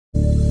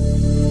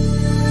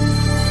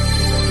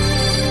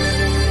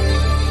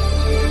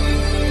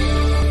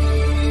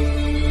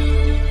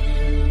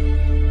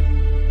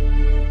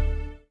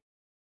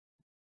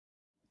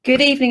Good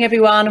evening,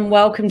 everyone, and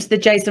welcome to the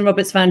Jason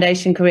Roberts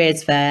Foundation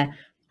Careers Fair.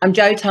 I'm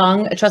Jo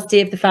Tung, a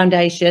trustee of the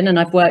foundation, and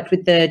I've worked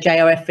with the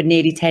JRF for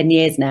nearly 10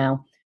 years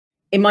now.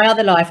 In my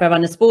other life, I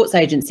run a sports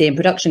agency and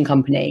production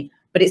company,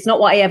 but it's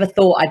not what I ever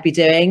thought I'd be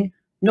doing,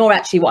 nor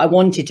actually what I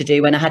wanted to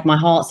do when I had my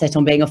heart set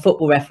on being a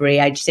football referee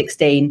aged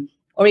 16,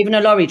 or even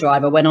a lorry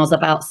driver when I was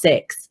about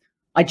 6.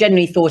 I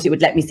genuinely thought it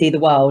would let me see the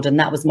world, and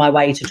that was my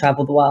way to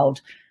travel the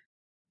world.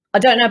 I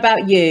don't know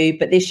about you,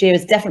 but this year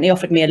has definitely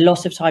offered me a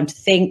lot of time to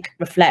think,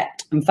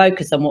 reflect, and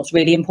focus on what's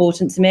really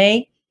important to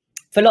me.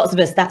 For lots of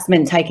us, that's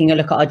meant taking a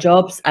look at our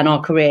jobs and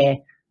our career,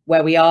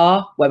 where we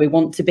are, where we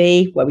want to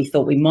be, where we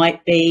thought we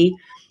might be.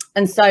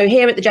 And so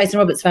here at the Jason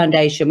Roberts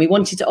Foundation, we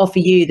wanted to offer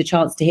you the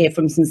chance to hear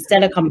from some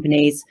stellar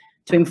companies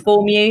to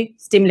inform you,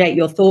 stimulate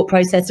your thought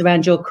process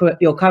around your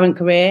current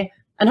career,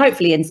 and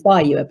hopefully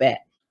inspire you a bit.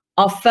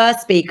 Our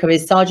first speaker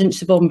is Sergeant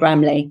Siobhan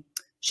Bramley.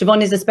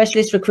 Siobhan is a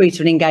specialist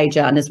recruiter and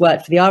engager and has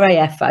worked for the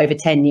RAF for over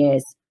 10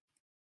 years.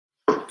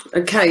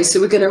 Okay, so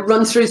we're going to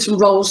run through some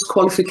roles,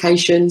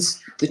 qualifications,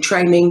 the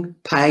training,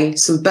 pay,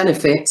 some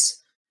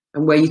benefits,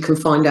 and where you can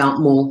find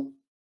out more.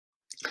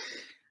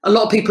 A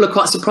lot of people are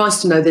quite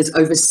surprised to know there's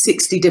over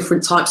 60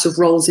 different types of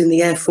roles in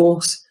the Air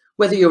Force,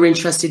 whether you're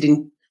interested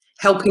in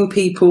helping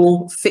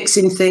people,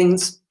 fixing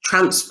things,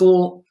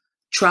 transport,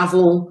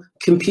 travel,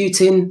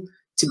 computing.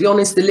 To be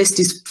honest, the list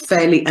is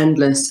fairly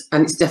endless,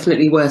 and it's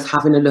definitely worth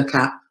having a look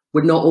at.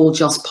 We're not all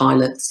just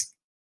pilots.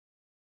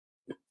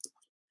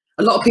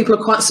 A lot of people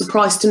are quite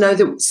surprised to know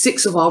that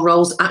 6 of our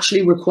roles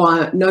actually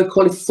require no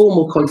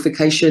formal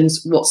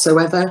qualifications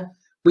whatsoever.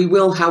 We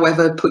will,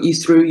 however, put you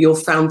through your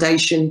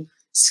foundation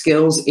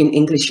skills in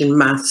English and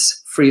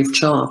maths free of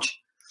charge.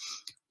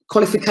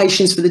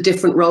 Qualifications for the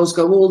different roles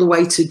go all the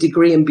way to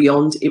degree and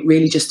beyond. It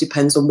really just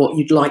depends on what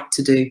you'd like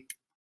to do.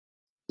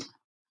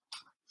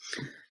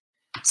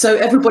 So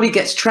everybody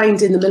gets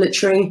trained in the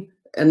military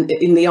and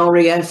in the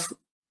RAF.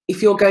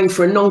 If you're going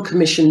for a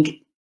non-commissioned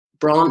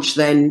branch,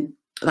 then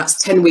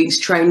that's 10 weeks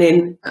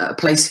training at a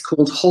place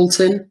called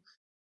Halton.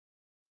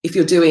 If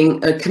you're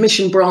doing a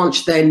commissioned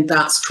branch, then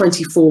that's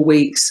 24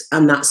 weeks,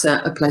 and that's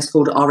at a place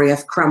called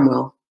RAF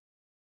Cranwell.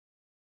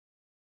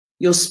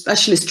 Your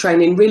specialist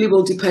training really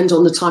will depend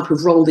on the type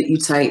of role that you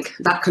take.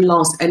 That can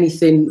last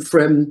anything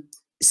from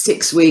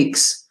 6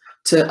 weeks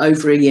to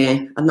over a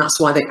year, and that's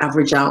why they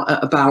average out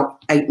at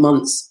about 8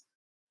 months.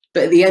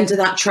 But at the end of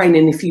that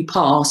training, if you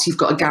pass, you've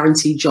got a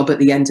guaranteed job at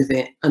the end of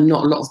it, and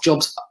not a lot of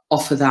jobs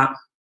offer that,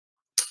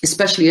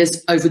 especially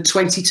as over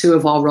 22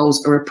 of our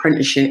roles are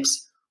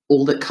apprenticeships,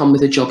 all that come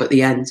with a job at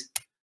the end.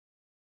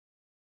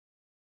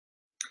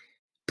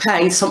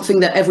 Pay,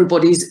 something that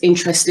everybody's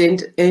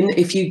interested in.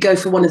 If you go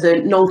for one of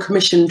the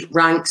non-commissioned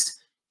ranks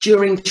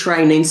during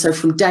training, so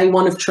from day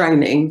 1 of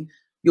training,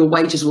 your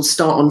wages will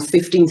start on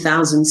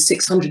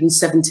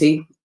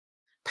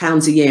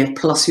 £15,670 a year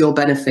plus your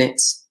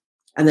benefits.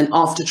 And then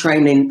after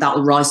training, that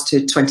will rise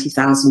to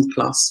 20,000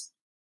 plus.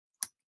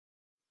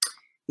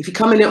 If you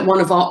come in at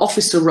one of our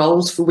officer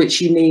roles, for which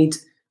you need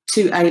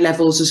 2 A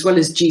levels as well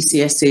as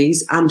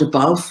GCSEs and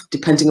above,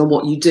 depending on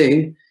what you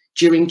do,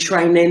 during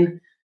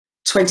training,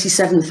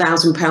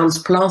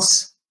 £27,000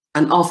 plus,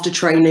 and after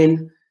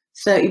training,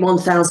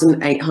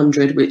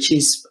 31,800, which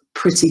is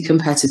pretty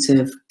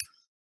competitive.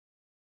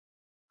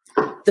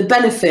 The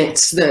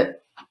benefits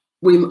that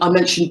I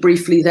mentioned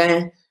briefly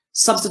there: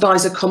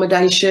 subsidised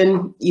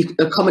accommodation.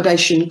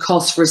 Accommodation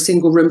costs for a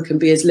single room can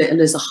be as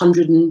little as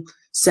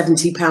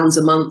 £170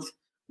 a month,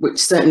 which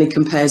certainly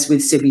compares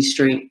with Civvy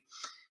Street.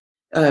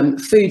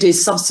 Food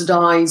is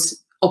subsidised,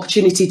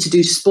 opportunity to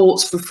do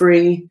sports for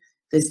free,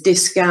 there's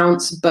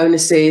discounts,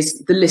 bonuses,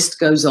 the list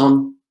goes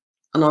on,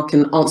 and I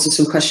can answer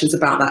some questions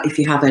about that if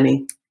you have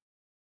any.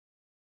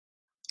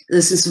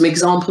 This is some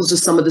examples of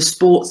some of the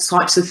sports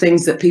types of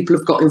things that people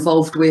have got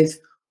involved with,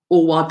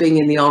 all while being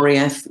in the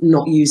RAF,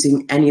 not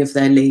using any of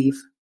their leave.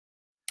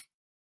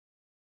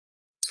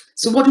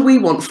 So what do we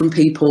want from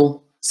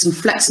people? Some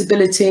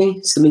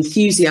flexibility, some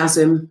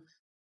enthusiasm,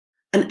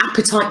 an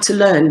appetite to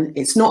learn.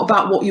 It's not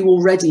about what you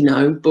already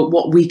know, but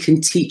what we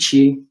can teach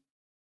you.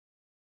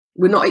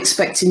 We're not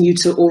expecting you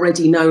to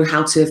already know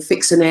how to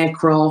fix an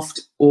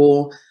aircraft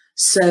or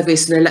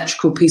service an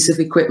electrical piece of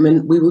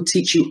equipment. We will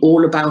teach you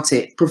all about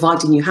it,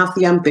 providing you have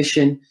the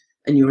ambition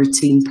and you're a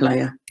team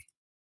player.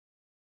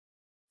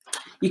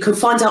 You can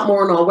find out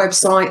more on our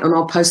website, and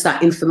I'll post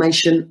that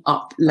information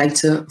up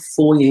later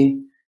for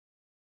you.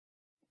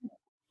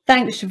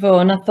 Thanks,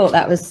 Siobhan. I thought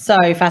that was so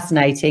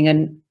fascinating.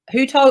 And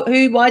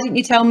why didn't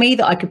you tell me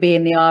that I could be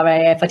in the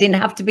RAF? I didn't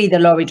have to be the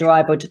lorry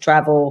driver to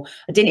travel.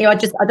 I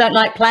don't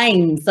like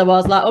planes. So I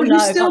was like, oh no,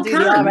 I can't do the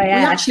RAF. We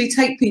actually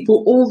take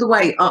people all the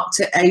way up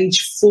to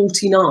age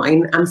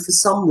 49. And for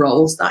some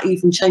roles, that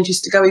even changes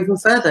to go even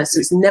further. So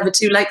it's never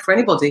too late for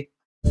anybody.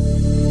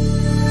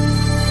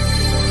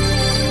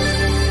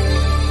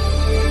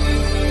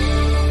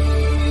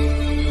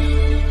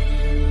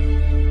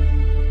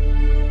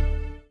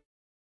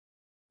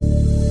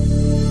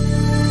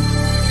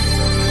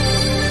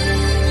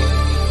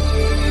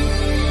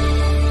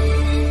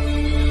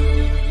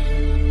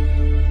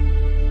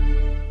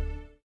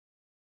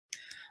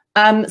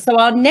 So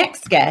our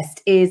next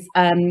guest is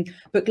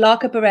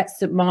Buklaka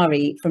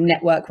Barrett-Sutmari from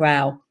Network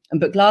Rail.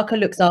 And Buklaka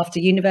looks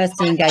after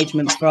university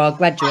engagement for our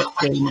graduate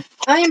team.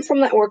 I am from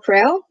Network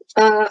Rail.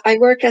 I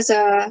work as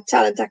a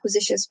talent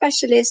acquisition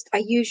specialist.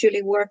 I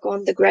usually work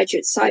on the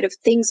graduate side of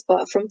things,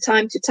 but from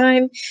time to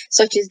time,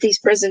 such as these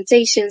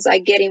presentations, I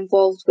get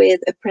involved with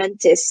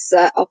apprentice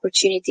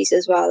opportunities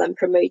as well and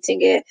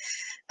promoting it.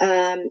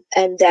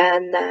 And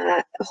then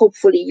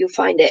hopefully you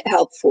find it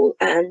helpful,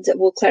 and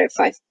we'll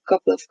clarify a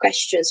couple of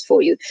questions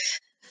for you.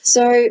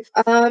 So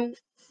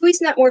who is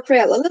Network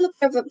Rail? A little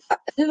bit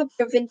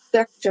of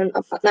introduction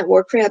about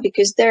Network Rail,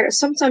 because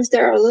sometimes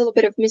there are a little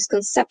bit of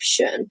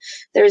misconception.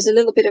 There is a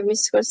little bit of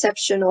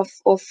misconception of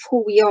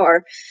who we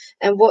are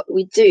and what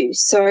we do.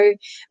 So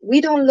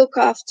we don't look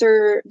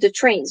after the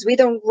trains. We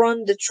don't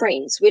run the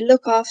trains. We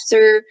look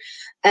after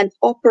and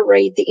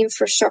operate the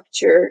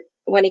infrastructure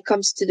when it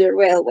comes to the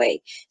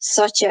railway,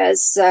 such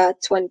as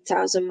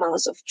 20,000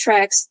 miles of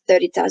tracks,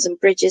 30,000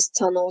 bridges,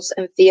 tunnels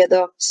and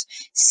viaducts,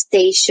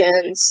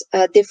 stations,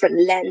 different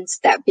lanes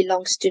that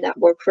belongs to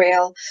Network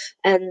Rail,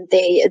 and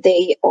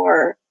they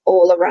are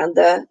all around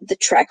the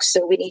tracks,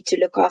 so we need to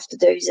look after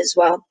those as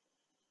well.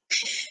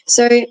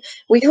 So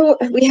we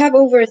have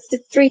over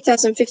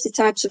 3,050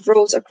 types of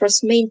roles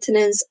across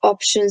maintenance,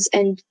 options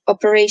and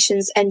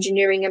operations,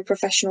 engineering and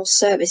professional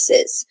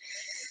services.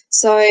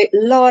 So a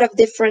lot of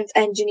different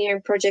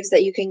engineering projects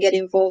that you can get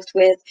involved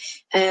with,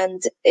 and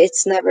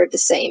it's never the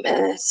same.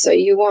 So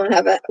you won't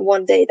have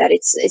one day that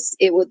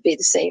it would be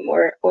the same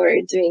or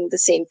doing the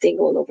same thing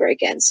all over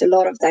again. So a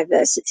lot of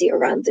diversity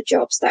around the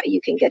jobs that you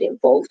can get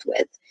involved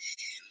with.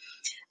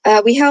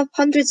 We help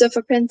hundreds of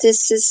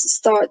apprentices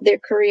start their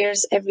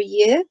careers every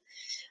year.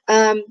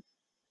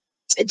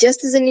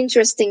 Just as an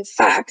interesting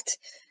fact,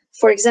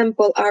 for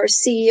example, our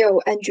CEO,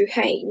 Andrew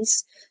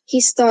Haynes, he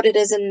started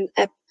as an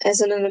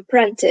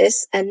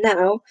apprentice, and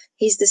now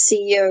he's the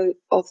CEO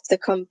of the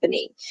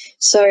company.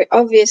 So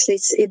obviously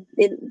it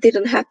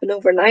didn't happen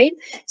overnight.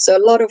 So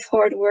a lot of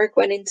hard work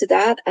went into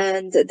that,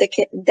 and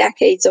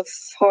decades of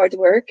hard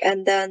work.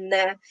 And then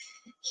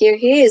here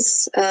he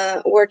is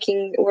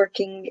working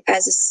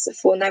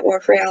for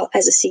Network Rail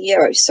as a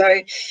CEO.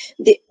 So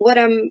what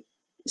I'm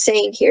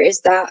saying here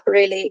is that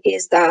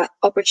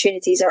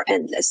opportunities are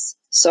endless.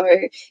 So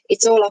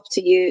it's all up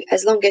to you,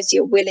 as long as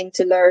you're willing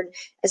to learn,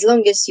 as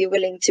long as you're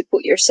willing to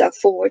put yourself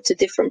forward to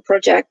different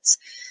projects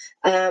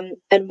and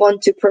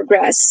want to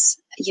progress,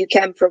 you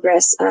can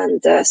progress,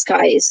 and the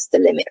sky is the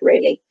limit,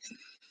 really.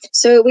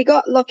 So we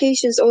got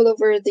locations all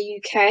over the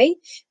UK.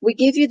 We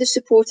give you the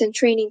support and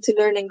training to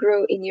learn and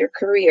grow in your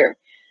career.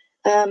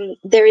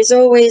 There is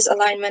always a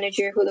line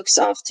manager who looks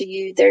after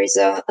you. There is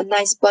a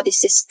nice buddy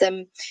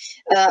system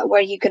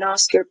where you can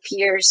ask your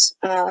peers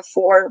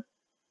for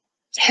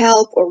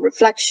help or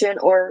reflection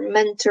or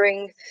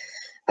mentoring,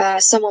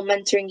 someone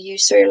mentoring you,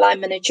 so your line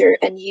manager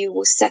and you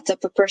will set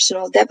up a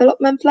personal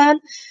development plan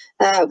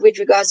with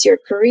regards to your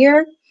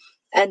career,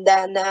 and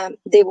then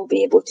they will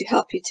be able to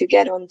help you to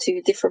get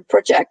onto different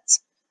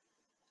projects.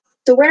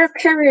 So where a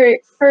career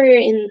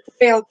in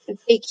rail can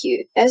take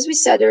you. As we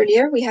said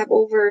earlier, we have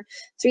over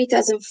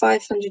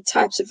 3,500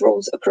 types of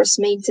roles across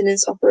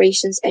maintenance,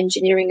 operations,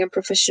 engineering and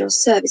professional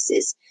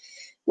services.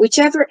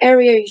 Whichever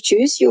area you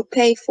choose, we'll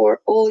pay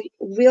for all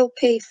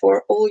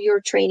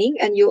your training,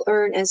 and you'll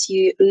earn as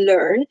you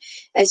learn,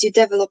 as you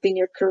develop in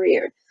your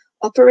career.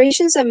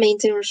 Operations and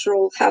maintenance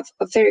roles have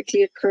a very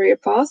clear career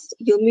path.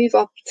 You'll move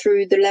up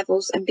through the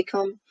levels and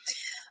become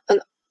an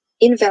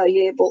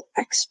invaluable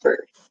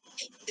expert.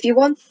 If you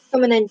want to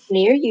become an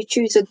engineer, you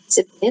choose a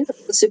discipline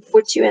that will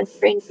support you and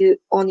train you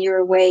on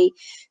your way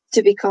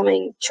to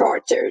becoming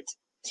chartered.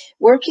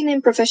 Working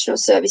in professional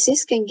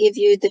services can give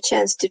you the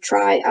chance to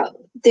try out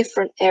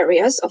different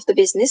areas of the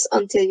business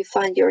until you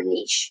find your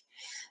niche.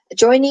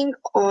 Joining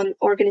an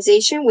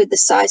organization with the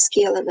size,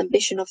 scale, and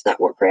ambition of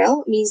Network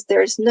Rail means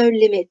there is no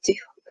limit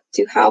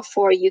to how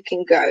far you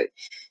can go.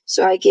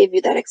 So I gave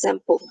you that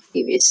example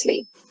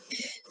previously.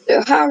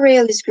 So how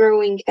rail is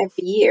growing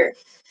every year.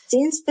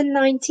 Since the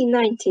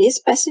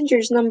 1990s,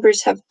 passengers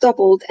numbers have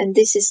doubled, and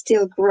this is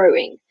still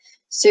growing.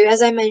 So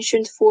as I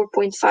mentioned,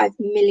 4.5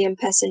 million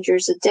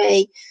passengers a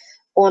day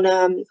on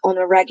a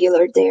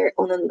regular day,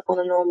 on a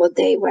normal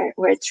day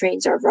where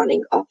trains are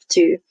running up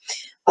to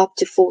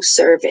full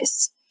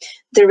service.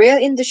 The rail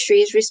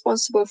industry is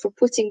responsible for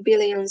putting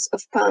billions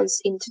of pounds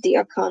into the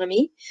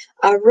economy.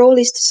 Our role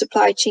is to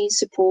supply chain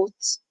support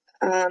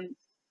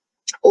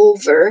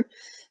over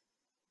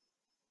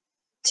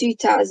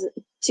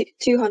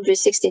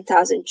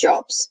 216,000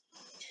 jobs.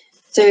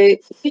 So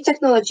new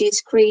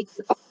technologies create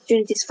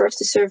opportunities for us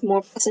to serve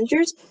more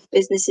passengers.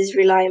 Businesses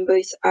rely on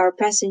both our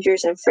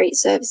passengers and freight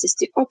services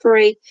to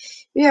operate.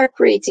 We are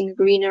creating a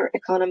greener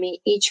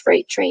economy. Each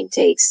freight train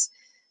takes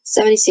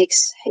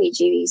 76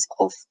 AGVs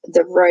off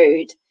the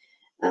road.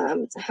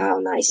 How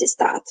nice is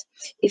that?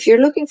 If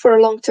you're looking for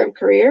a long-term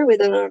career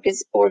with an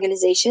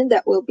organization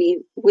that will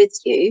be with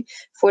you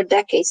for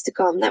decades to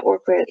come,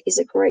 Network Rail is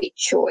a great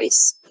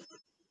choice.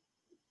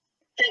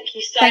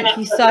 Thank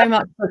you so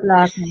much,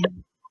 Buklaka.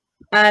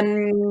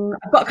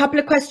 I've got a couple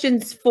of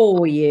questions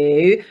for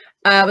you.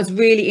 I was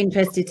really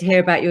interested to hear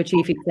about your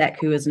chief exec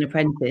who was an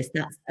apprentice.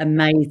 That's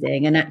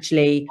amazing. And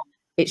actually,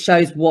 it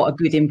shows what a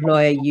good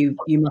employer you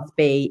must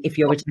be if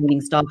you're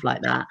retaining staff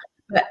like that.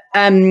 But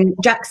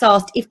Jack's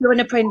asked, if you're an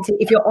apprentice,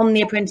 if you're on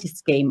the apprentice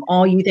scheme,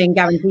 are you then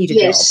guaranteed a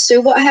job? Yes. So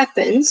what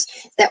happens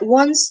that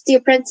once the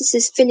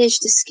apprentices finish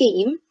the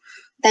scheme,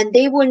 then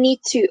they will need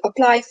to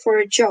apply for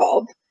a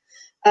job.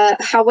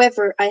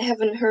 However, I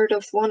haven't heard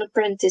of one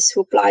apprentice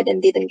who applied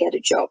and didn't get a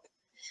job.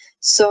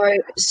 So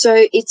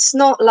it's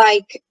not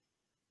like,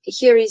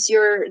 here is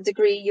your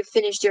degree, you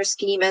finished your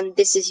scheme and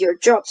this is your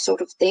job sort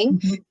of thing.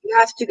 Mm-hmm. You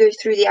have to go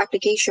through the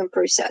application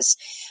process.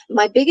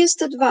 My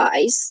biggest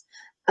advice,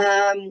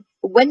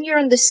 when you're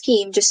on the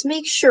scheme, just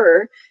make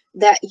sure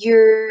that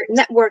you're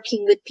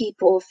networking with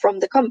people from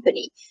the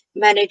company,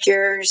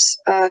 managers,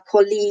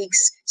 colleagues,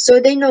 so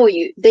they know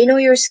you, they know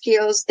your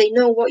skills, they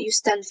know what you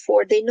stand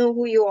for, they know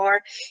who you are.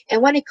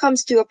 And when it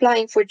comes to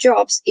applying for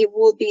jobs, it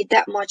will be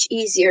that much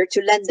easier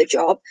to land the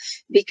job,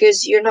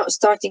 because you're not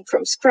starting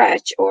from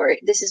scratch, or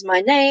this is my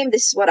name,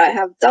 this is what I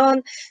have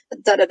done,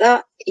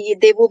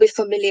 They will be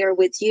familiar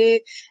with you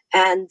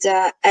and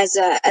as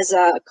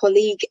a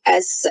colleague,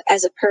 as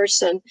a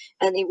person,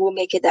 and it will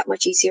make it that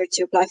much easier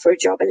to apply for a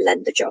job and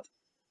land the job.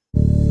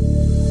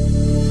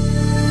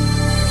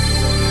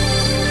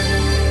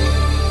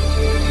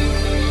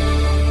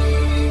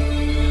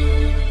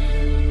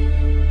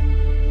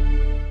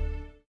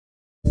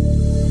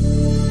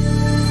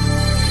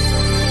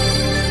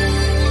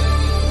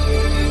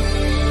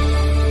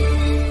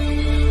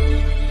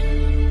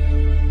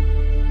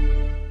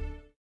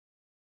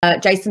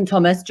 Jason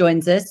Thomas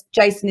joins us.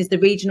 Jason is the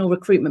Regional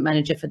Recruitment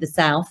Manager for the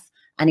South,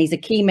 and he's a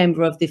key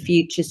member of the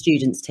Future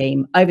Students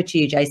team. Over to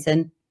you,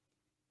 Jason.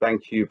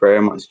 Thank you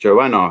very much,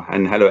 Joanna,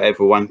 and hello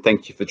everyone.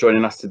 Thank you for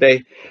joining us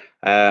today.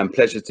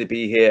 Pleasure to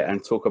be here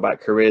and talk about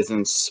careers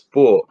in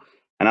sport.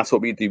 And that's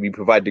what we do. We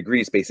provide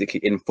degrees basically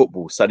in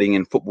football, studying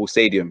in football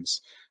stadiums.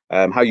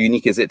 How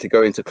unique is it to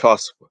go into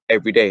class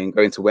every day and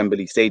go into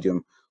Wembley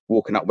Stadium,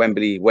 walking up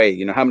Wembley Way?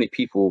 You know, how many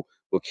people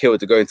were killed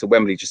to go into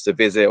Wembley just to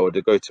visit or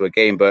to go to a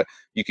game, but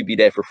you could be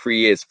there for 3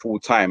 years full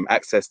time,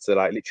 access to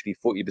like literally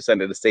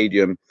 40% of the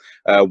stadium,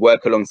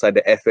 work alongside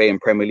the FA and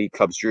Premier League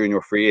clubs during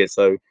your 3 years.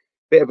 So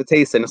bit of a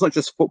taste. And it's not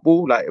just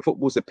football. Like,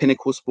 football's a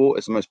pinnacle sport.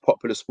 It's the most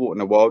popular sport in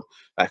the world.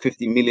 Like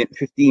 15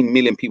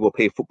 million people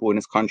play football in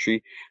this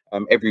country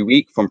every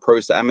week, from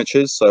pros to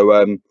amateurs. So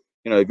you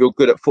know, if you're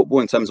good at football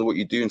in terms of what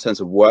you do in terms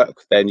of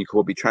work, then you can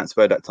probably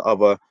transfer that to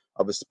other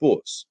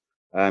sports.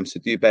 So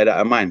do bear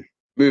that in mind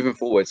moving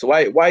forward. So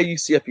why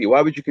UCFB?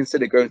 Why would you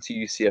consider going to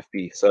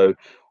UCFB? So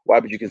why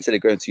would you consider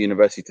going to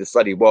university to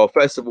study? Well,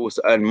 first of all, it's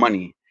to earn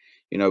money.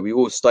 You know, we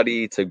all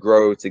study to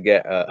grow, to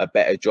get a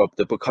better job,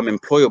 to become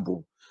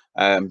employable.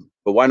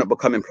 But why not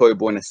become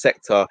employable in a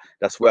sector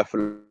that's worth a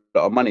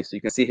lot of money? So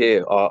you can see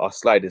here, our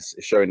slide is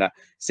showing that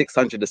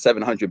 600 to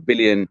 700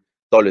 billion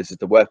dollars is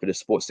the worth of the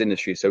sports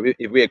industry. So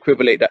if we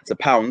equivalent that to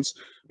pounds,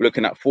 we're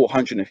looking at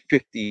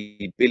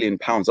 450 billion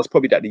pounds. That's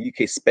probably like the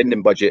UK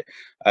spending budget,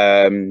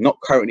 not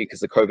currently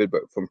because of COVID,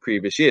 but from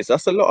previous years.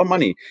 That's a lot of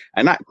money,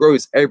 and that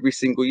grows every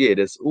single year.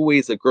 There's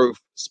always a growth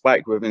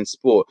spike within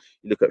sport.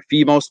 You look at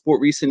female sport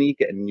recently,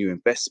 getting new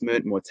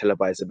investment, more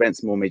televised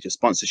events, more major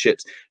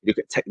sponsorships. You look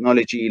at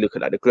technology, look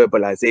at like the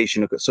globalization,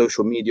 look at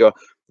social media.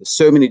 There's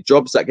so many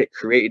jobs that get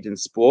created in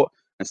sport,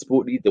 and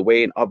sport lead the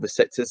way in other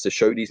sectors to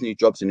show these new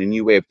jobs and a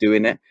new way of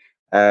doing it,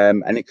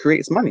 and it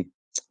creates money.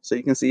 So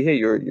you can see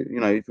here, you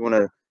know, if you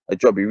want a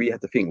job, you really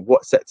have to think,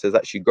 what sector is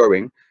actually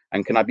growing,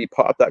 and can I be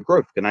part of that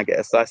growth? Can I get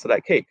a slice of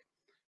that cake?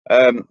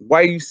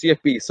 Why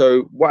UCFB?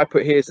 So what I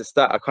put here is a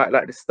stat. I quite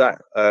like this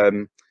stat.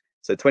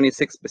 So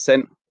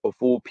 26% of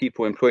all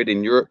people employed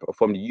in Europe are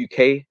from the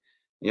UK.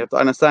 You have to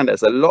understand that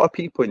there's a lot of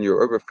people in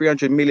Europe, over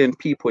 300 million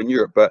people in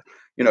Europe, but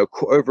you know,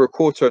 over a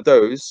quarter of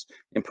those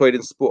employed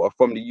in sport are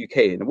from the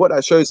UK. And what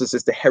that shows us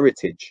is the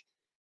heritage.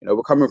 You know,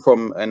 we're coming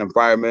from an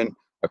environment,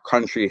 a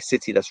country, a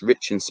city that's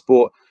rich in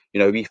sport. You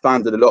know, we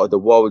founded a lot of the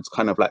world's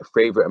kind of like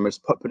favorite and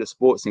most popular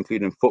sports,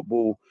 including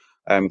football,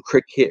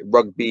 cricket,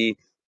 rugby.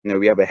 You know,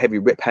 we have a heavy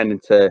rip hand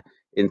into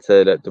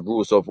the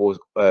rules of,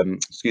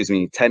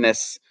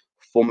 tennis,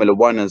 Formula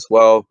One as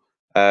well,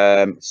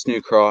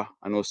 snooker,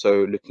 and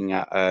also looking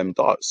at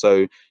darts. So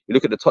you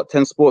look at the top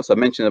 10 sports, I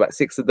mentioned about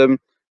 6 of them,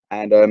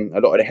 and a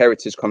lot of the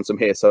heritage comes from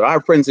here. So I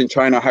have friends in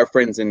China, I have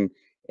friends in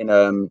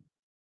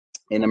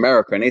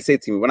America, and they say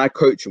to me, when I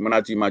coach and when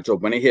I do my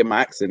job, when they hear my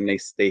accent,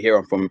 they hear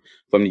I'm from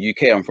the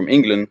UK, I'm from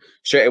England,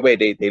 straight away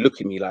they look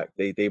at me like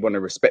they want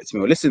to respect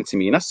me or listen to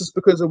me. And that's just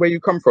because of where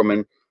you come from.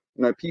 And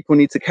you know, people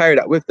need to carry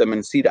that with them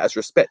and see that as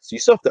respect. So you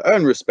still have to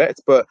earn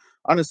respect, but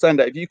understand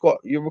that if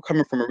you're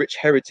coming from a rich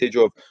heritage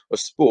of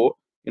sport,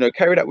 you know,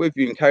 carry that with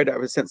you and carry that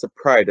with a sense of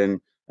pride, and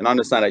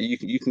understand that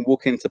you can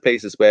walk into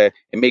places where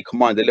it may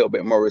command a little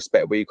bit more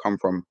respect where you come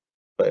from.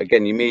 But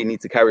again, you may need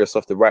to carry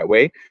yourself the right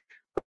way.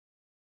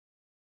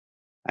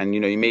 And, you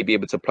know, you may be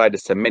able to apply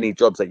this to many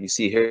jobs that you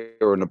see here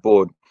on the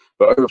board,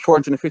 but over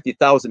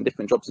 450,000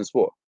 different jobs in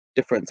sport,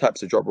 different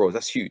types of job roles.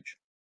 That's huge.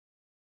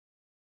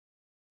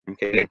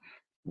 Okay.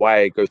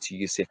 why go to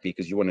UCFB?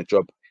 Because you want a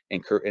job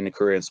in a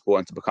career in sport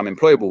and to become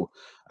employable.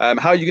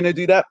 How are you going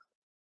to do that?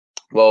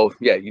 Well,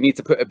 yeah, you need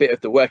to put a bit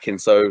of the work in.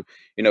 So,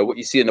 you know, what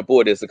you see on the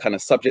board is the kind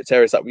of subject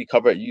areas that we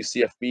cover at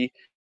UCFB.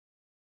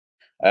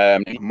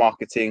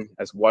 Marketing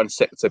as one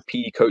sector,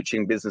 PE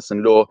coaching, business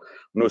and law,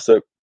 and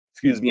also,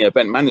 excuse me,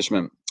 event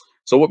management.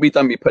 So what we've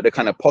done, we put the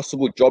kind of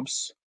possible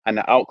jobs and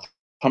the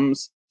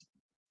outcomes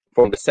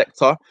from the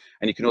sector,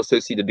 and you can also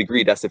see the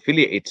degree that's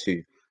affiliated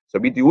to. So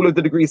we do all of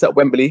the degrees at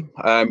Wembley.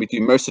 We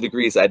do most of the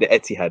degrees at the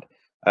Etihad.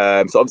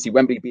 So obviously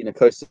Wembley being the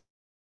closest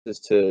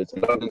to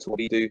London to what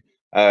we do,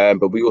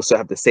 but we also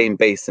have the same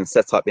base and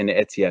setup in the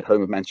Etihad,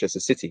 home of Manchester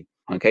City.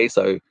 Okay,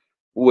 so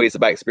always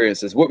about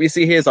experiences. What we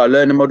see here is our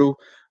learning model.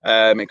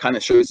 It kind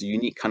of shows a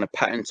unique kind of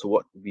pattern to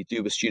what we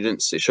do with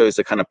students. It shows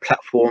the kind of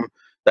platform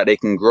that they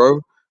can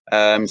grow.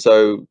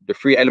 So the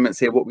three elements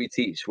here, what we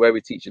teach, where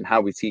we teach, and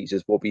how we teach,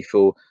 is what we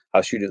feel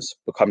our students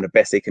become the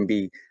best they can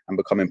be and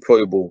become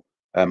employable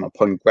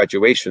upon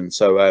graduation.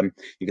 So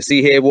you can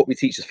see here what we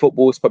teach is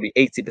football. It's probably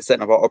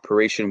 80% of our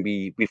operation.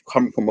 We've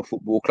come from a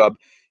football club.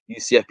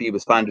 UCFB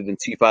was founded in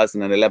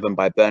 2011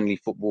 by Burnley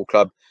Football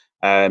Club.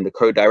 The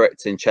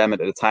co-director and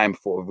chairman at the time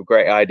thought of a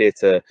great idea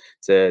to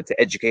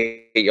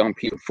educate young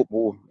people in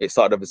football. It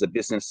started off as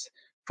a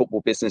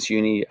football business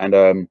uni,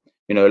 and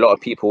you know, a lot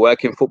of people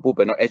work in football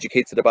but not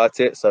educated about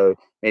it. So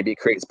maybe it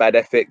creates bad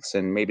ethics,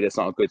 and maybe there's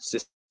not a good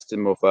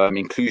system of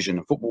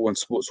inclusion. Football and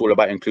sports all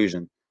about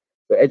inclusion.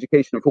 So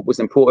education in football is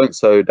important.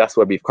 So that's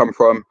where we've come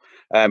from.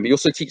 We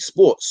also teach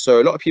sports.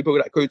 So a lot of people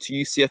that go to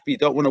UCFB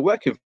don't want to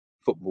work in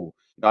football.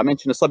 You know, I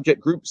mentioned the subject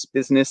groups: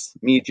 business,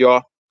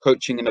 media,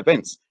 coaching, and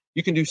events.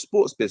 You can do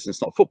sports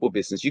business, not football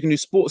business. You can do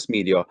sports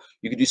media.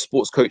 You can do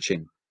sports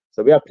coaching.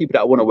 So we have people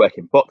that want to work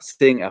in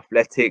boxing,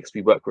 athletics.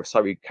 We work with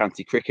Surrey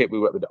County Cricket. We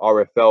work with the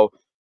RFL.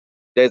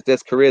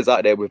 There's careers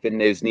out there within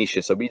those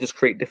niches. So we just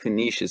create different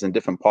niches and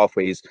different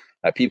pathways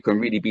that people can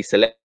really be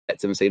selective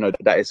and say, no,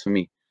 that is for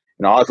me.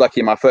 You know, I was lucky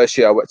in my first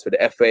year. I worked for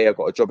the FA. I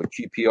got a job at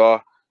QPR.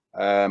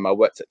 I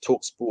worked at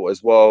TalkSport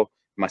as well.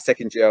 My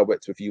second year, I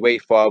worked with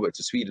UEFA. I worked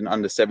with Sweden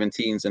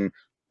under-17s and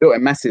built a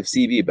massive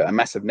CV, but a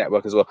massive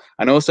network as well.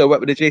 And also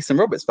worked with the Jason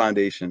Roberts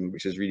Foundation,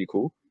 which is really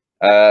cool.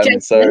 Jason,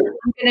 so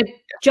I'm going to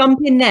jump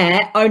in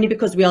there only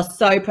because we are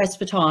so pressed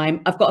for time.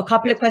 I've got a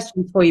couple of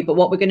questions for you, but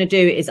what we're going to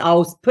do is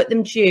I'll put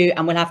them to you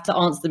and we'll have to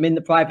answer them in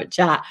the private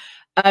chat.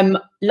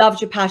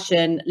 Loved your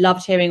passion,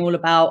 loved hearing all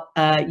about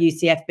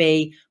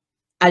UCFB.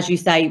 As you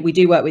say, you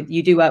do work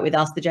with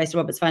us, the Jason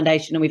Roberts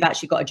Foundation, and we've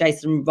actually got a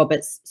Jason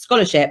Roberts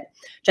Scholarship,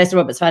 Jason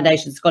Roberts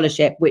Foundation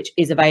Scholarship, which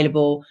is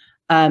available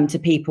to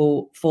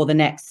people for the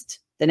next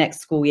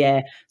school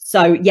year.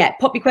 So yeah,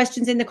 pop your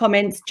questions in the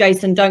comments.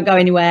 Jason, don't go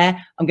anywhere.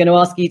 I'm going to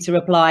ask you to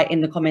reply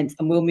in the comments,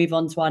 and we'll move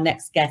on to our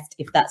next guest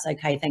if that's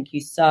okay. Thank you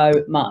so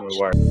much. No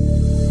worries.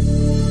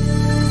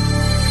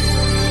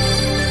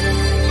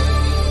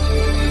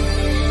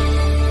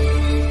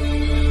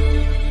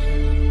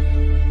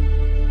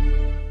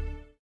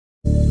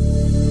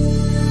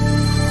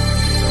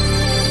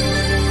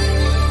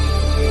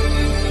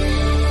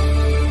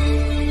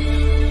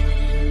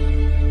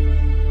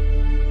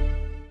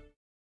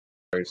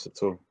 At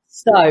all.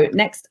 So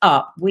next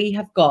up, we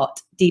have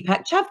got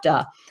Deepak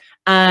Chavda.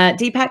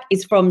 Deepak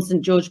is from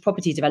St George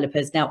Property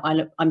Developers. Now,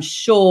 I'm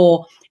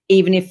sure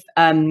even if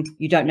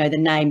you don't know the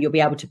name, you'll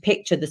be able to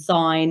picture the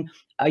sign.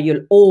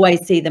 You'll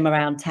always see them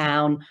around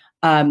town.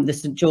 The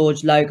St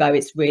George logo,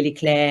 it's really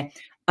clear.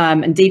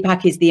 And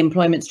Deepak is the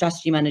Employment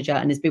Strategy Manager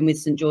and has been with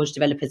St George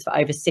Developers for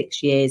over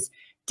 6 years.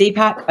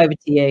 Deepak, over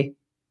to you.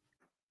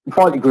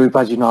 Brightly Group,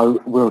 as you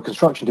know, we're a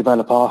construction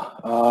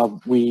developer.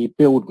 We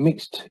build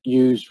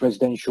mixed-use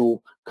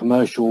residential,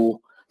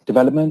 commercial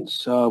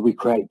developments. We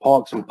create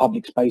parks and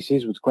public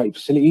spaces with great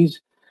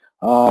facilities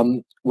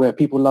where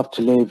people love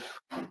to live,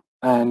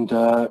 and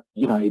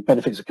you know, it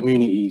benefits the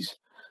communities.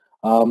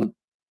 Now,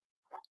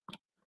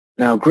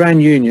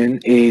 Grand Union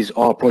is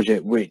our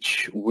project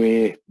which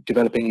we're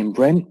developing in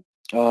Brent.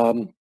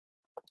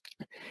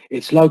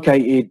 It's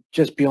located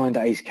just behind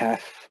the Ace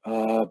Cafe,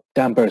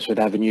 down Beresford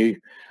Avenue.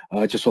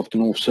 Just off the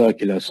North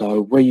Circular.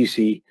 So where you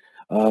see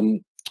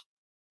the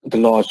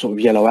large sort of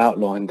yellow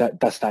outline,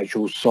 that's the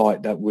actual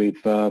site that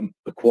we've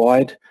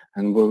acquired,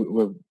 and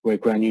where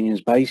Grand Union's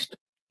based.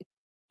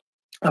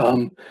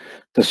 The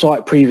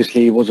site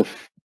previously was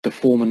the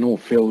former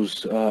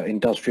Northfields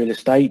industrial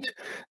estate.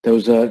 There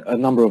was a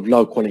number of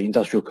low quality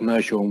industrial,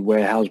 commercial and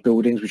warehouse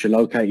buildings which are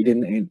located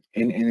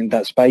in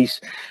that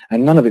space,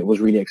 and none of it was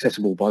really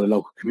accessible by the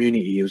local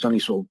community. It was only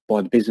sort of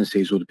by the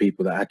businesses or the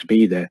people that had to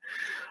be there.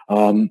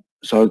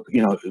 So,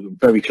 you know,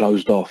 very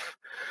closed off.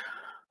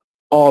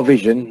 Our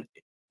vision,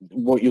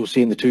 what you'll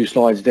see in the 2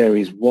 slides there,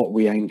 is what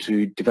we aim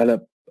to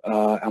develop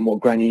and what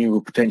Grand Union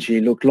will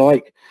potentially look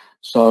like.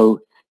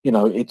 So, you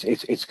know,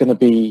 it's going to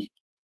be,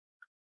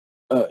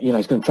 you know,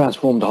 it's going to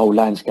transform the whole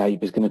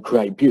landscape. It's going to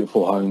create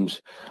beautiful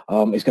homes.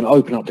 It's going to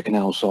open up the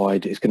canal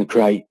side. It's going to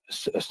create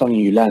a stunning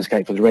new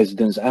landscape for the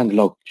residents and the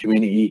local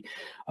community.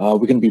 We're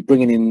going to be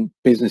bringing in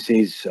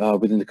businesses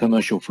within the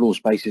commercial floor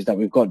spaces that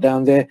we've got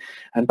down there,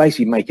 and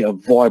basically make it a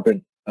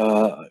vibrant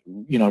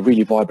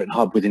really vibrant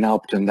hub within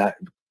Alperton that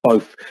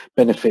both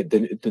benefit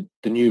the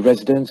new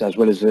residents as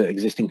well as the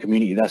existing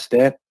community that's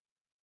there.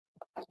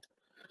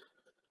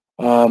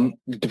 The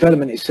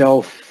development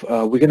itself,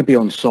 we're going to be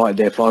on site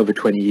there for over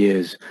 20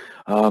 years.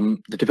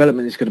 The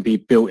development is going to be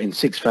built in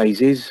 6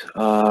 phases.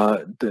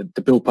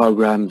 The build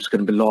program is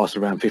going to last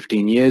around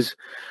 15 years.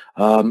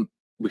 We're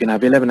going to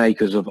have 11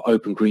 acres of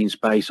open green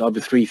space, over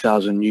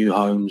 3,000 new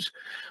homes.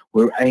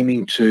 We're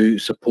aiming to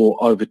support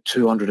over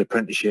 200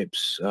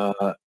 apprenticeships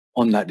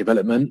on that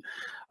development.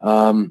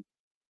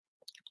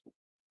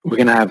 We're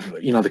going to have,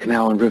 the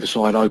canal and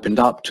riverside opened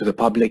up to the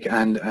public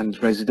and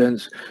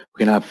residents.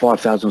 We're going to have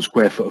 5,000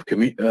 square foot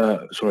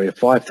of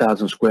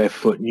 5,000 square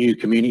foot new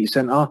community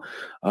centre,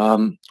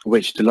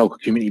 which the local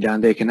community down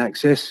there can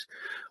access.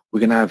 We're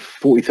going to have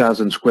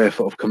 40,000 square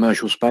foot of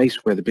commercial space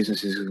where the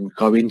businesses can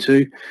go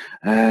into,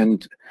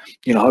 and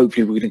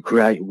hopefully we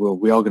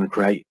are going to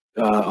create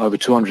over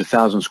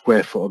 200,000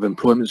 square foot of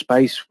employment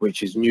space,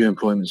 which is new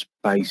employment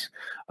space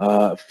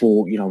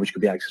for which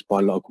could be accessed by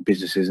local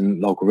businesses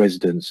and local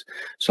residents.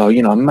 So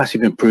a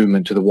massive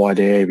improvement to the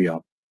wider area.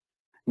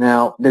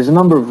 Now, there's a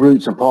number of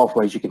routes and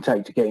pathways you can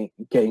take to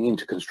getting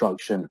into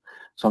construction.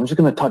 So I'm just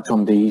going to touch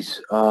on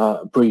these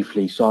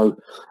briefly. So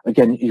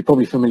again, you're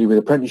probably familiar with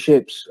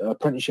apprenticeships.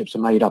 Apprenticeships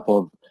are made up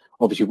of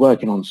obviously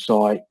working on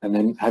site and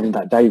then having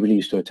that day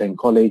release to attend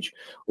college,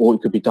 or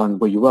it could be done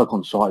where you work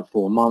on site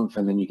for a month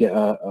and then you get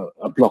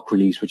a block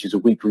release, which is a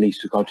week release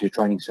to go to your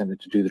training centre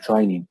to do the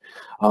training.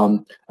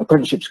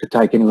 Apprenticeships could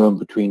take anywhere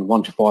between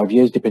 1 to 5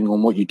 years, depending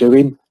on what you're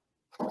doing.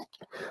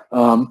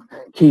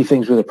 Key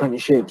things with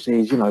apprenticeships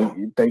is,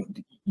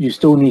 you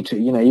still need to,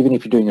 even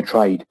if you're doing a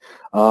trade,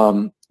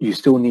 you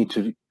still need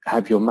to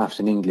have your maths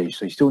and English.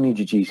 So you still need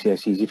your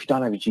GCSEs. If you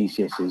don't have your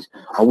GCSEs,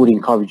 I would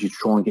encourage you to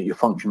try and get your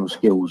functional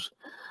skills.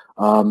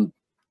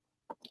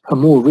 A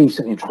more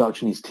recent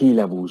introduction is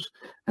T-levels.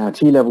 Now,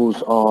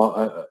 T-levels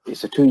are,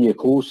 it's a 2-year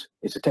course.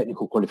 It's a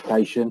technical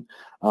qualification.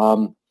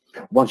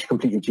 Once you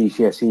complete your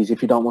GCSEs,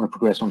 if you don't want to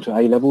progress onto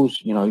A-levels,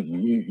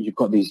 you've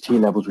got these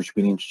T-levels which have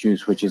been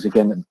introduced, which is,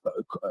 again,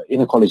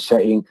 in a college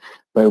setting,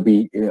 they'll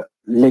be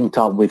linked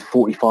up with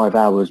 45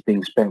 hours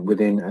being spent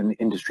within an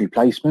industry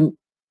placement.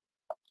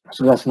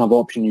 So that's another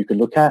option you could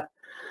look at.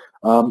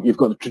 You've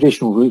got the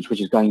traditional routes,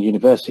 which is going to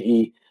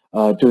university,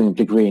 doing a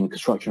degree in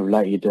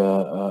construction-related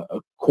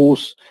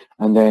course,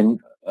 and then,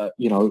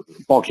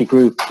 Berkeley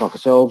Group, like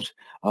ourselves,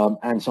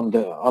 and some of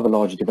the other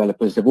larger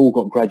developers, they've all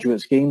got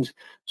graduate schemes.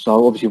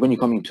 So obviously when you're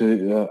coming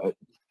to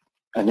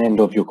an end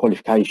of your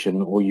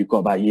qualification, or you've got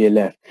about a year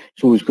left,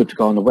 it's always good to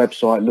go on the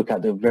website, look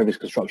at the various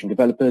construction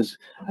developers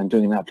and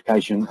doing an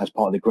application as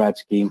part of the grad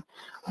scheme.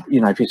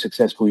 If you're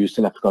successful, you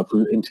still have to go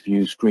through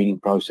interview, screening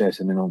process,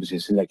 and then obviously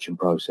a selection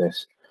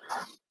process.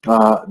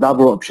 The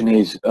other option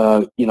is,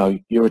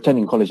 you're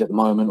attending college at the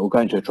moment or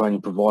going to a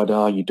training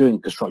provider, you're doing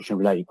construction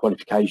related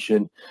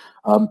qualification.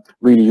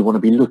 Really, you want to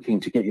be looking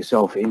to get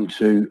yourself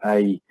into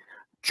a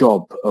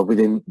job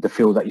within the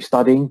field that you're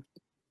studying,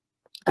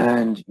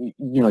 and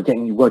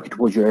working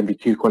towards your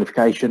MVQ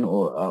qualification,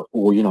 or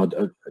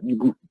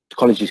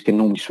colleges can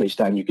normally switch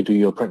that and you can do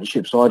your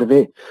apprenticeship side of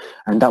it,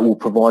 and that will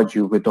provide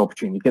you with the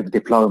opportunity to get the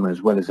diploma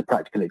as well as the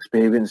practical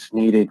experience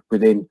needed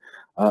within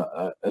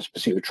a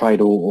specific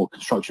trade or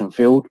construction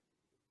field.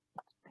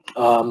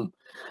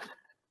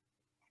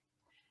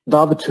 The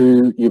other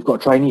two, you've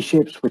got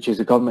traineeships, which is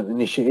a government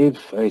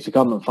initiative. It's a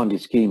government funded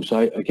scheme.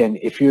 So again,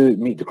 if you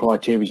meet the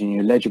criteria and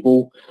you're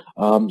eligible,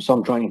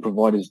 some training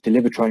providers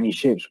deliver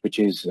traineeships, which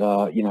is,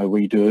 where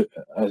you do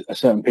a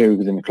certain period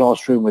within the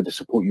classroom where they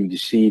support you with your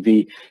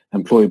CV,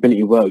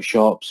 employability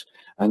workshops.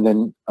 And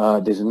then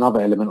there's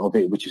another element of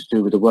it, which is to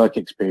do with the work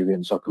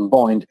experience. So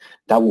combined,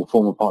 that will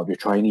form a part of your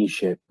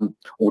traineeship.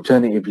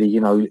 Alternatively,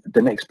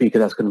 the next speaker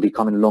that's going to be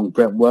coming along,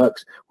 Brent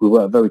Works, we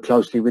work very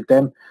closely with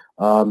them.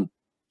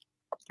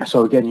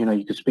 So again,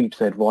 you could speak to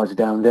the advisor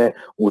down there.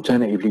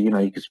 Alternatively,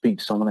 you could speak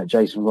to someone at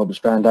Jason Roberts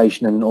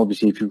Foundation. And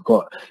obviously, if you've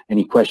got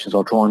any questions,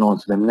 I'll try and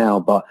answer them now.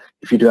 But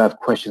if you do have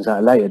questions at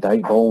a later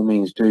date, by all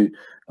means do,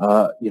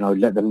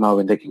 let them know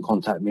and they can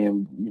contact me,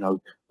 and,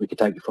 we can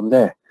take it from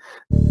there.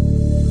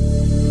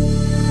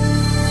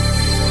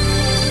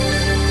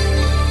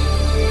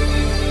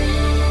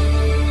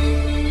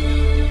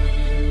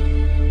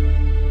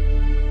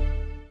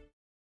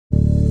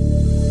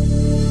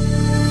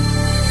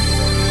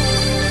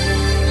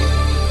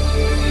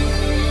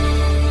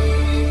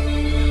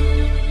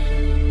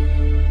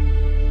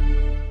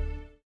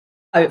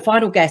 Oh,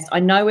 final guest. I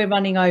know we're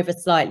running over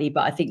slightly,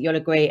 but I think you'll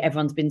agree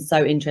everyone's been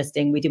so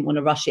interesting. We didn't want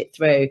to rush it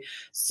through.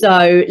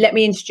 So let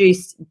me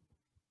introduce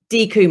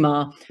Dee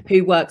Kumar,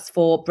 who works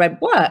for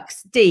Brent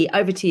Works. Dee,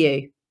 over to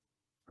you.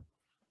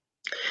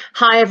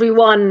 Hi,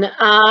 everyone.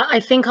 I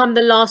think I'm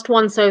the last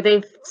one, so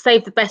they've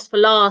saved the best for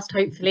last,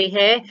 hopefully,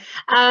 here.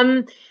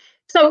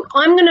 So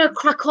I'm going to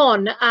crack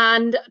on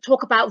and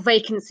talk about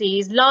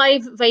vacancies,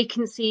 live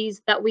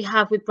vacancies that we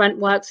have with Brent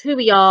Works, who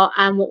we are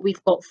and what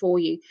we've got for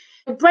you.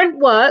 Brent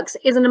Works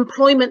is an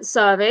employment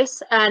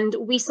service, and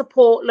we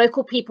support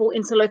local people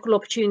into local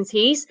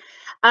opportunities.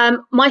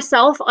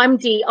 Myself, I'm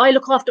Dee. I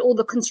look after all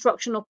the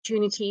construction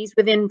opportunities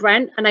within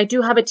Brent, and I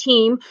do have a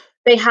team.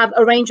 They have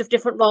a range of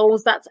different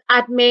roles. That's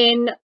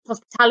admin,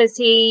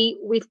 hospitality,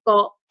 we've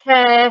got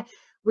care,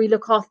 we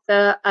look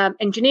after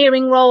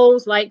engineering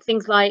roles, like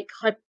things like,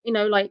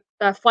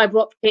 fiber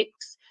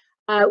optics.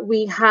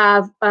 We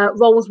have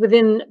roles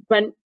within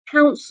Brent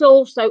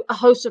Council, so a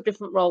host of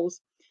different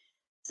roles.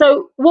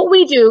 So what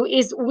we do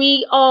is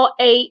we're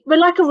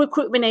like a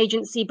recruitment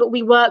agency, but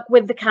we work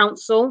with the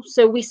council.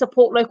 So we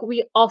support local,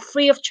 we are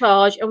free of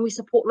charge, and we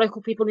support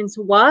local people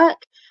into work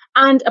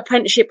and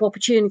apprenticeship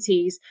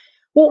opportunities.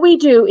 What we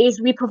do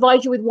is we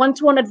provide you with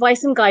one-to-one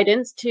advice and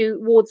guidance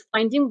towards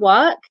finding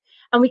work,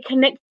 and we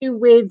connect you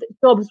with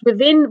jobs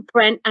within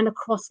Brent and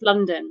across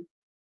London.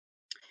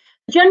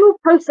 The general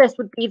process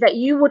would be that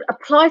you would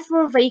apply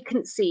for a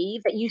vacancy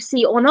that you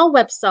see on our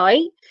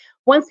website.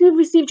 Once we've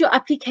received your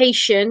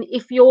application,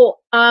 if your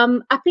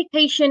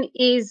application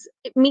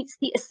meets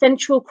the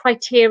essential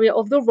criteria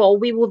of the role,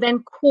 we will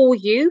then call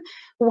you.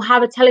 We'll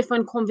have a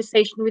telephone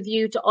conversation with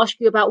you to ask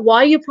you about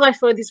why you applied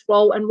for this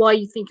role and why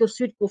you think you're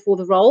suitable for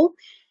the role.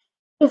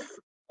 If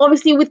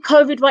obviously with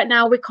COVID right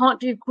now, we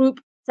can't do group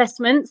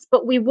assessments,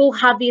 but we will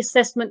have the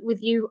assessment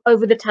with you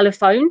over the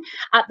telephone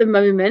at the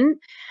moment.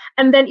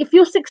 And then if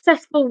you're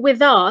successful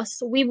with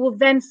us, we will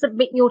then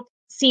submit your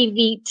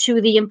CV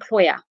to the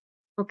employer.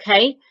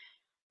 Okay.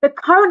 The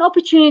current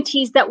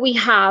opportunities that we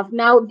have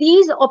now,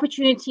 these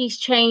opportunities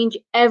change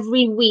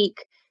every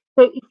week.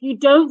 So if you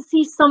don't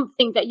see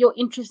something that you're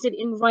interested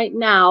in right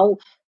now,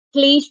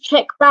 please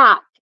check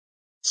back.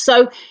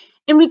 So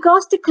in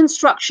regards to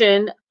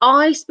construction,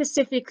 I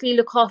specifically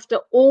look after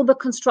all the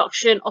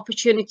construction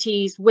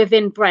opportunities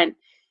within Brent.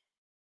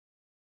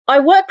 I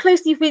work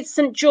closely with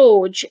St.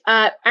 George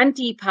and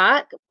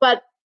DPAC,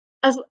 but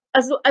as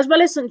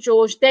well as St.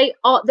 George,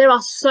 there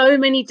are so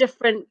many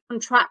different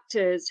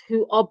contractors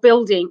who are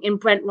building in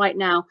Brent right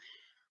now.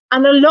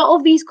 And a lot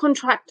of these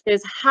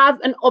contractors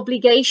have an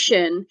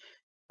obligation to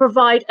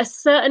provide a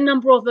certain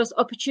number of those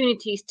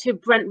opportunities to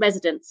Brent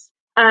residents.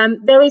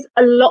 There is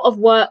a lot of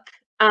work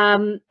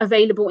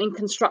available in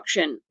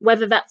construction,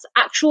 whether that's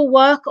actual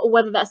work or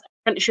whether that's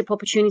apprenticeship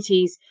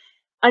opportunities.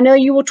 I know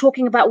you were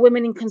talking about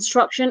women in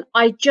construction.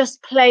 I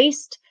just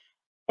placed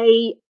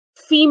a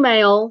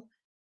female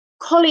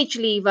college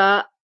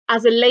leaver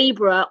as a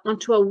labourer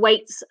onto a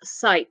weights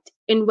site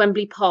in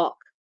Wembley Park.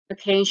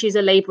 Okay, and she's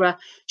a labourer.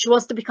 She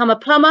wants to become a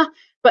plumber,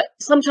 but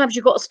sometimes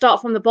you've got to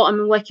start from the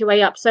bottom and work your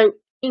way up. So,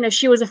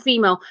 she was a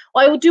female.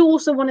 What I do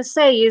also want to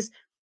say is,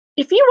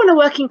 if you want to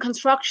work in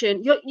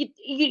construction,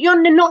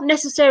 you're not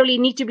necessarily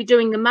need to be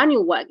doing the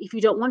manual work if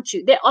you don't want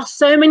to. There are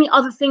so many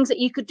other things that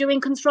you could do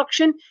in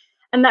construction,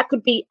 and that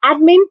could be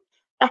admin,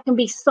 that can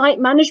be site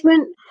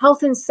management,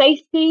 health and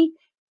safety,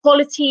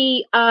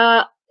 quality,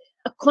 a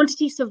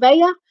quantity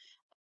surveyor.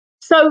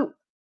 So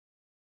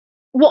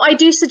what I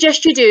do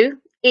suggest you do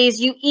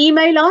is you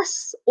email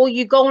us or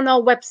you go on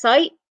our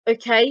website,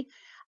 okay,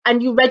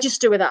 and you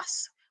register with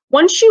us.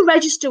 Once you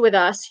register with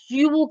us,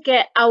 you will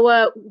get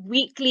our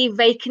weekly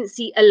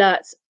vacancy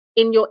alerts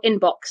in your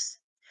inbox.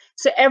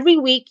 So every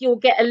week you'll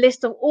get a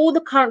list of all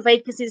the current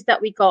vacancies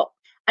that we got,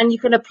 and you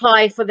can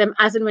apply for them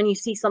as and when you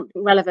see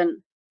something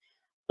relevant.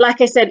 Like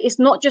I said, it's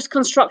not just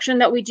construction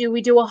that we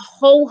do a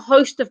whole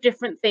host of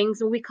different things,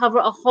 and we cover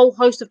a whole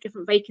host of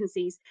different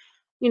vacancies.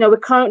 We're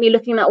currently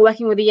looking at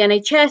working with the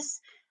NHS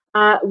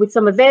with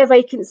some of their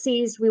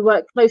vacancies. We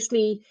work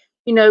closely,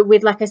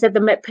 with, like I said, the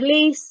Met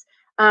Police.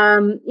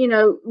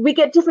 We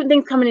get different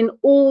things coming in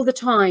all the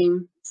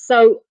time.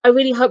 So I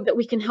really hope that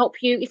we can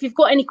help you. If you've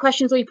got any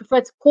questions or you prefer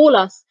to call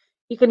us,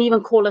 you can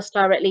even call us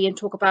directly and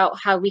talk about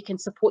how we can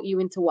support you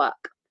into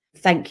work.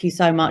 Thank you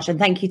so much. And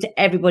thank you to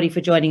everybody for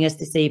joining us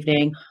this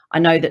evening. I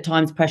know that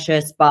time's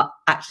precious, but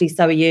actually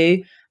so are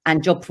you.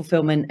 And job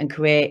fulfillment and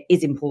career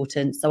is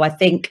important. So I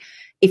think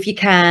if you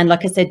can,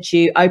 like I said to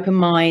you, open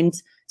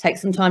mind, take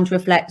some time to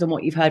reflect on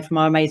what you've heard from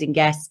our amazing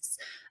guests.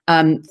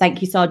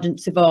 Thank you, Sergeant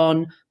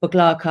Siobhan,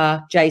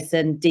 Buglarka,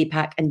 Jason,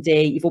 Deepak and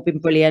Dee. You've all been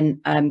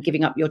brilliant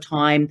giving up your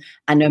time.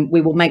 And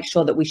we will make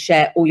sure that we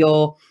share all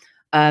your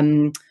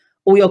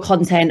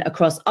content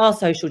across our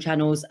social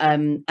channels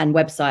and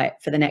website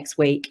for the next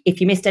week. If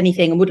you missed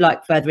anything and would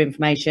like further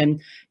information,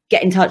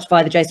 get in touch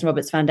via the Jason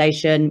Roberts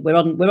Foundation. We're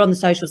on the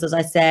socials, as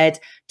I said.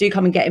 Do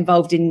come and get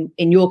involved in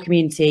your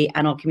community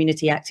and our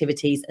community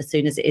activities as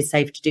soon as it is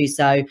safe to do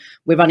so.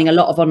 We're running a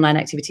lot of online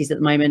activities at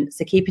the moment,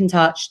 so keep in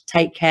touch,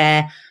 take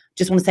care.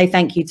 Just want to say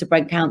thank you to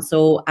Brent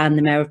Council and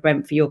the Mayor of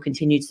Brent for your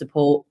continued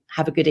support.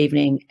 Have a good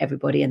evening,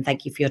 everybody, and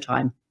thank you for your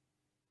time.